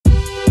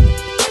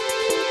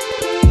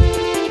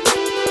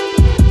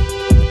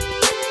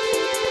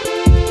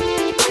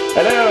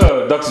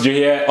Dr. Joe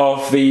here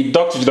of the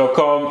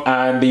drjoe.com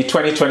and the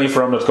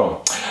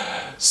 2020from.com.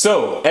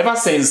 So ever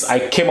since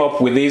I came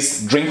up with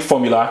this drink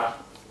formula,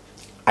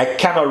 I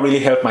cannot really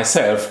help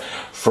myself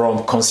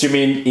from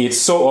consuming it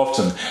so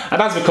often,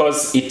 and that's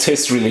because it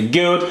tastes really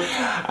good.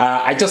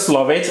 I just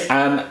love it,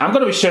 and I'm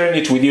going to be sharing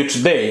it with you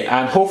today,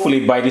 and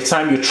hopefully by the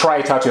time you try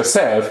it out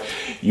yourself,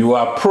 you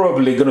are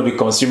probably going to be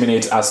consuming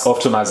it as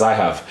often as I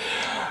have.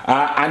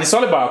 And it's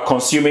all about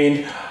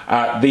consuming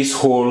this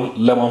whole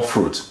lemon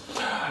fruit.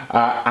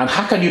 And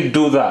how can you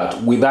do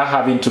that without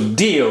having to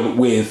deal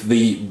with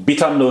the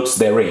bitter notes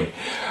therein?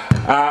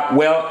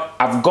 Well,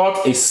 I've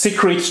got a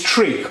secret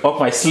trick up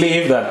my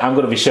sleeve that I'm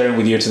going to be sharing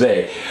with you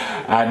today,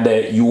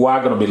 and you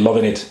are going to be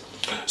loving it.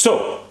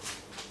 So,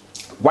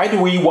 why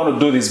do we want to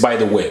do this, by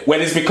the way?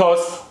 Well, it's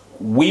because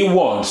we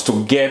want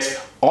to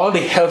get all the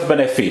health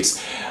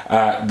benefits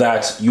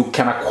that you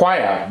can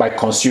acquire by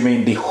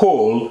consuming the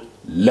whole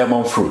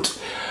lemon fruit.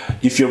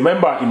 If you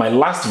remember in my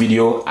last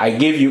video, I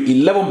gave you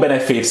 11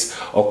 benefits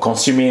of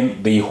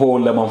consuming the whole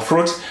lemon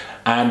fruit,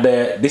 and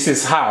this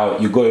is how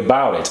you go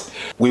about it.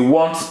 We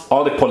want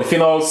all the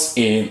polyphenols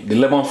in the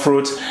lemon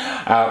fruit,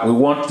 we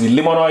want the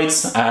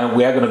limonoids, and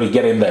we are going to be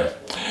getting them.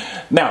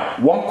 Now,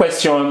 one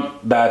question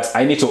that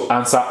I need to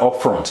answer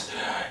up front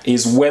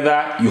is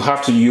whether you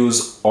have to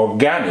use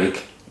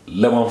organic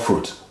lemon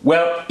fruit.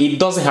 Well, it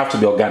doesn't have to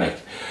be organic.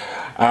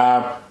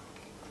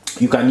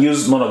 You can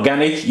use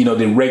non-organic, you know,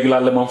 the regular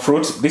lemon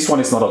fruit. This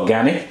one is not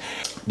organic.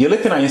 The only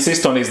thing I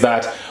insist on is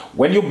that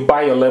when you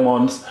buy your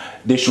lemons,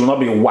 they should not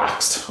be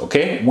waxed,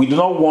 okay? We do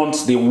not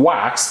want the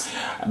wax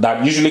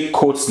that usually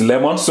coats the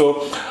lemon.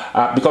 So,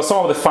 because some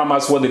of the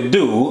farmers, what they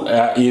do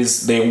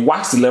is they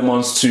wax the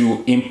lemons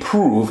to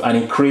improve and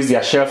increase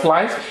their shelf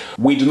life.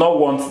 We do not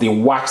want the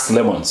waxed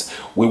lemons.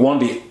 We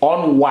want the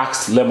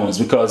unwaxed lemons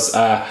because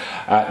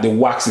the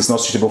wax is not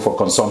suitable for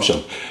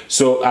consumption.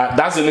 So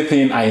that's the only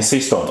thing I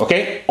insist on,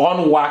 okay?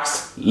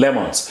 Unwaxed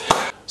lemons.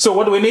 So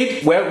what do we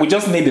need? Well, we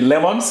just need the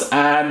lemons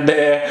and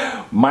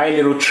my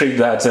little trick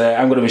that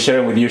I'm going to be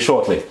sharing with you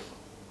shortly.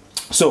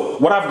 So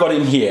what I've got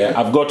in here,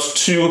 I've got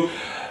 2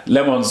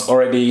 lemons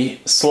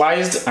already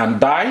sliced and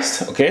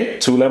diced, okay?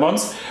 2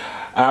 lemons.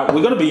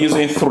 We're going to be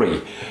using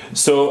 3.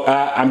 So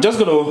I'm just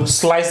going to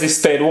slice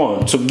this third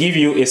one to give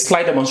you a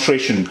slight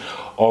demonstration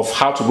of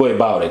how to go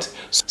about it.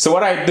 So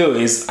what I do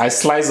is I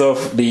slice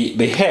off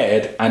the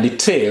head and the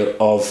tail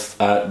of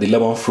the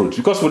lemon fruit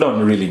because we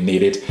don't really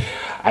need it.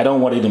 I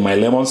don't want it in my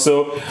lemon,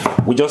 so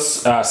we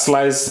just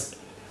slice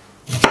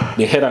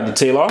the head and the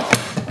tail off,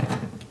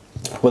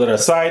 put it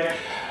aside,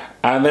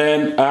 and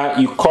then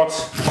you cut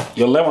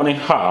your lemon in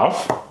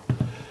half,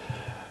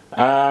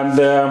 and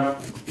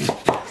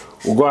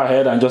we'll go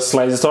ahead and just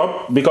slice it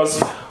up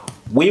because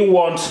we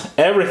want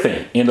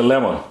everything in the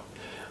lemon,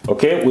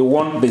 okay? We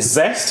want the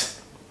zest,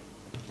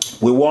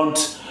 we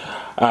want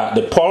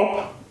the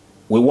pulp,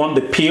 we want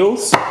the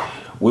peels,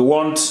 we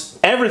want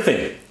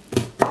everything,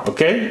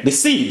 okay? The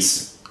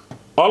seeds,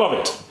 all of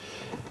it.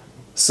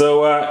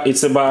 So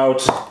it's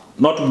about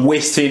not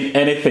wasting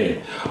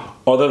anything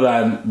other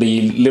than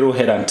the little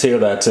head and tail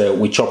that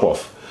we chop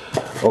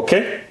off,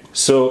 okay?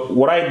 So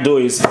what I do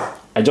is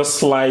I just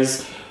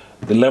slice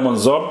the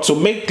lemons up to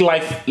make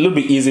life a little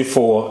bit easy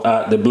for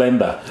the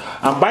blender.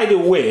 And by the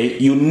way,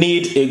 you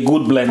need a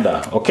good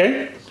blender,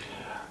 okay?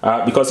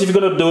 Because if you're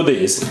going to do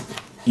this,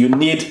 you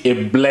need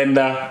a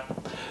blender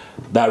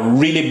that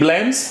really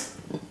blends,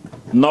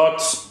 not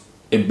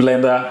a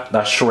blender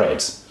that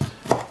shreds.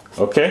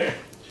 Okay,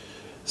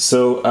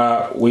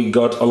 so we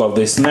got all of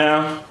this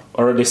now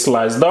already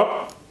sliced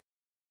up.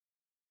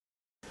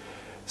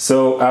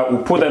 So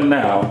we'll put them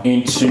now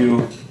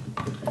into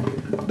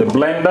the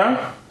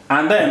blender,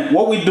 and then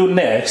what we do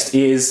next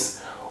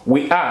is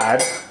we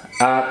add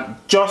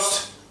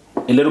just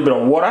a little bit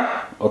of water,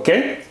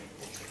 okay?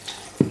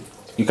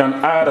 You can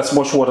add as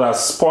much water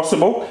as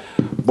possible,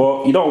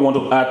 but you don't want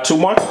to add too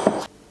much.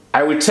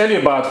 I will tell you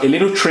about a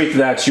little trick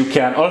that you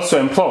can also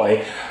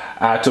employ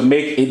to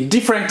make a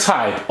different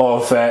type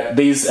of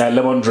this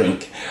lemon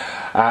drink.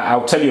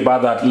 I'll tell you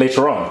about that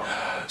later on.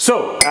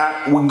 So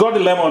we got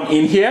the lemon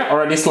in here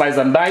already sliced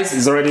and diced.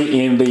 It's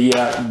already in the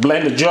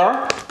blender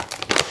jar.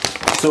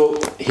 So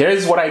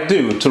here's what I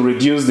do to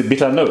reduce the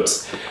bitter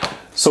notes.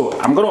 So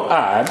I'm going to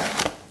add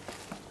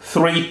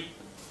 3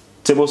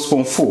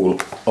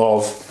 tablespoonfuls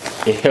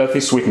of a healthy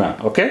sweetener,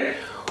 okay?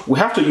 We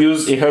have to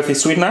use a healthy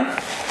sweetener.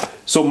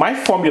 So my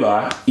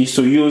formula is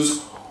to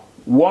use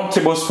 1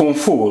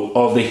 tablespoonful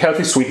of the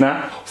healthy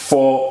sweetener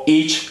for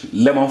each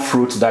lemon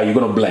fruit that you're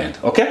going to blend,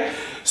 okay?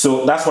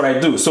 So that's what I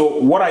do. So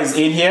water is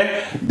in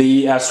here,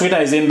 the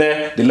sweetener is in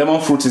there, the lemon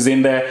fruit is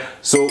in there.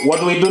 So what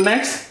do we do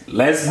next?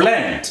 Let's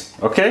blend,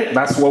 okay?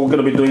 That's what we're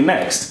going to be doing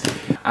next.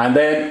 And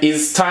then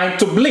it's time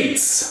to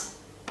blitz.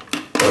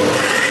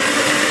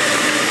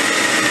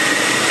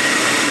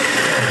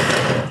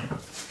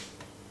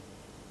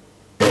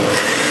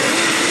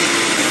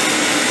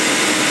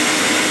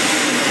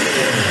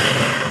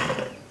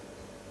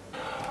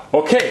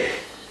 Okay,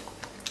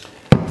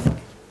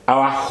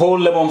 our whole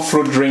lemon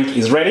fruit drink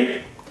is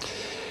ready.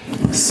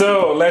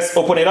 So let's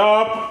open it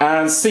up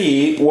and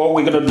see what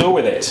we're gonna do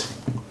with it.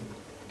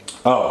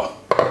 Oh,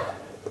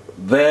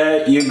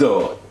 there you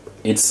go.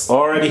 It's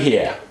already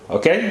here.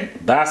 Okay,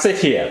 that's it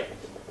here.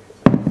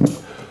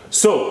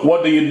 So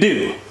what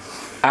do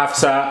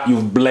after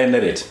you've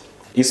blended it?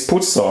 Is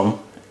put some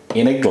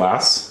in a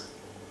glass,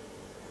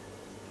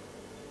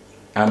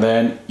 and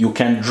then you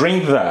can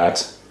drink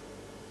that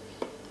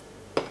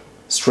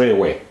straight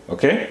away.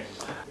 Okay,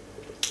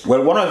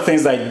 well, one of the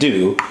things I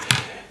do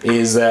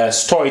is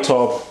store it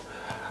up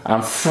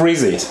and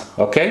freeze it.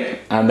 Okay,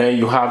 and then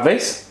you have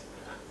this.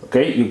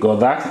 Okay, you got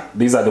that.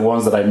 These are the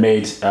ones that I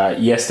made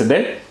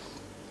yesterday.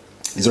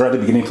 It's already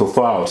beginning to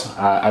thaw out.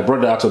 I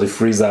brought it out of the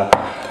freezer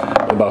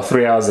about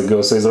 3 hours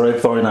ago, so it's already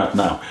thawing out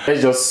now.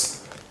 Let's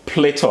just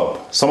plate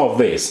up some of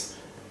this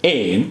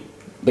in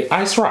the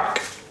ice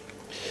rack.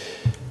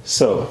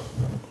 So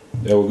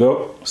there we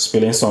go,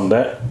 spilling some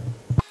there.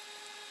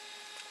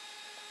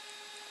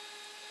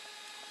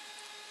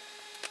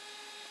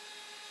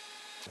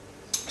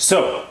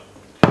 So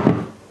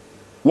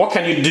what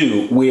can you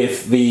do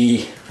with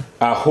the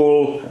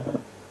whole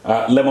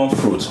lemon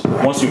fruit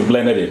once you've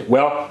blended it?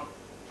 Well,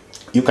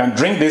 you can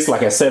drink this,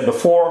 like I said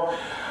before,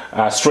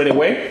 straight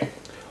away.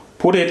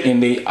 Put it in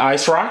the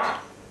ice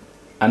rack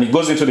and it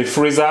goes into the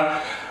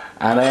freezer,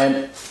 and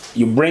then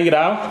you bring it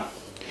out.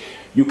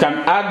 You can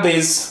add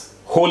these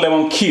whole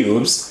lemon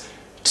cubes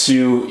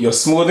to your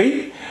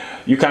smoothie.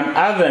 You can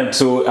add them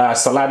to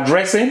salad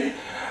dressing.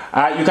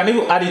 You can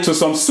even add it to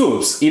some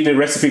soups if the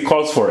recipe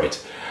calls for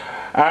it.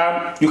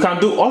 You can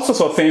do all sorts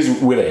of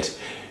things with it.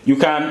 You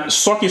can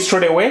soak it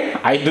straight away.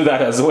 I do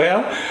that as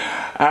well.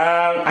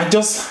 And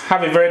just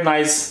have a very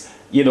nice,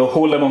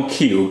 whole lemon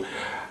cube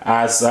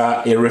as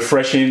a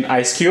refreshing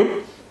ice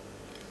cube.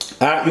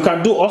 You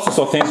can do all sorts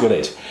of things with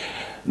it.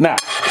 Now,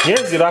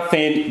 here's the other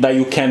thing that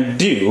you can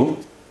do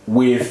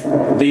with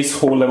this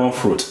whole lemon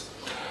fruit,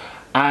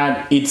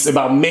 and it's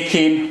about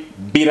making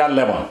bitter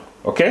lemon.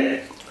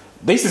 Okay,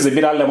 this is a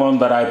bitter lemon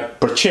that I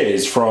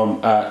purchased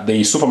from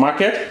the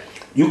supermarket.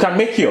 You can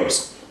make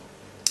yours,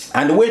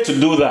 and the way to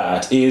do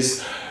that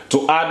is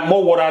to add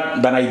more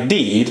water than I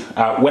did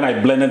when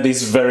I blended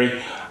these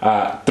very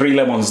 3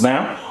 lemons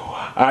now.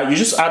 You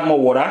just add more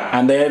water,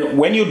 and then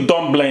when you're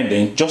done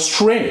blending, just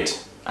strain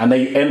it, and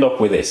then you end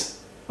up with this.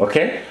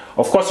 Okay,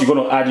 of course you're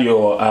going to add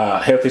your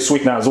healthy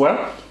sweetener as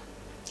well,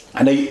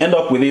 and then you end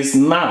up with this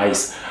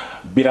nice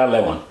bitter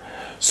lemon.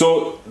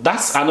 So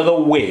that's another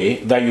way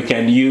that you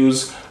can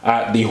use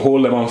the whole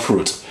lemon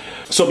fruit.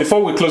 So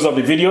before we close up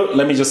the video,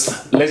 let's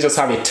just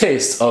have a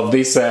taste of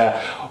this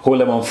whole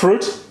lemon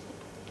fruit.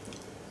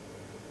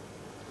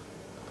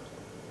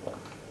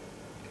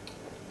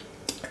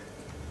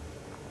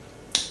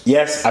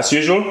 Yes, as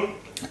usual,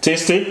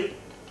 tasty.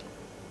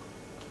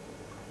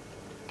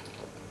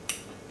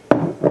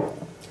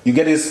 You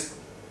get this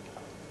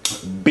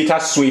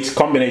bitter-sweet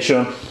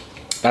combination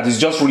that is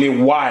just really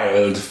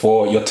wild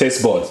for your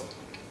taste buds.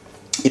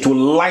 It will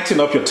lighten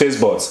up your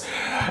taste buds,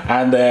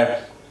 and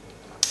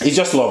it's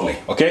just lovely.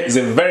 Okay, it's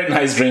a very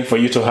nice drink for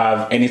you to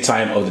have any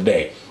time of the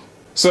day.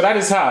 So that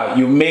is how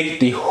you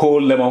make the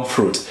whole lemon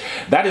fruit.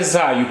 That is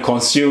how you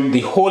consume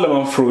the whole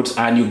lemon fruit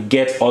and you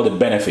get all the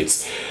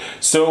benefits.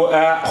 So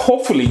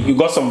hopefully you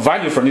got some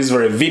value from this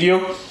very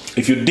video.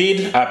 If you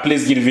did,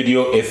 please give the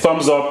video a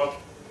thumbs up.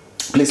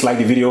 Please like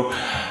the video,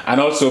 and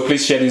also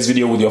please share this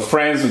video with your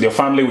friends, with your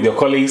family, with your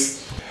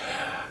colleagues.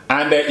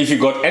 And if you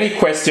got any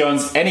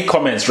questions, any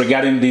comments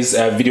regarding this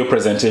video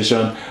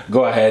presentation,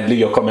 go ahead, leave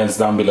your comments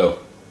down below.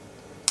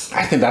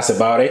 I think that's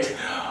about it.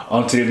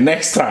 Until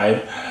next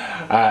time,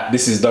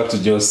 this is Dr.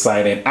 Joe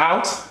signing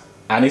out,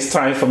 and it's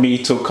time for me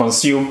to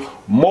consume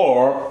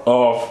more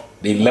of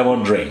the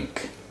lemon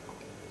drink.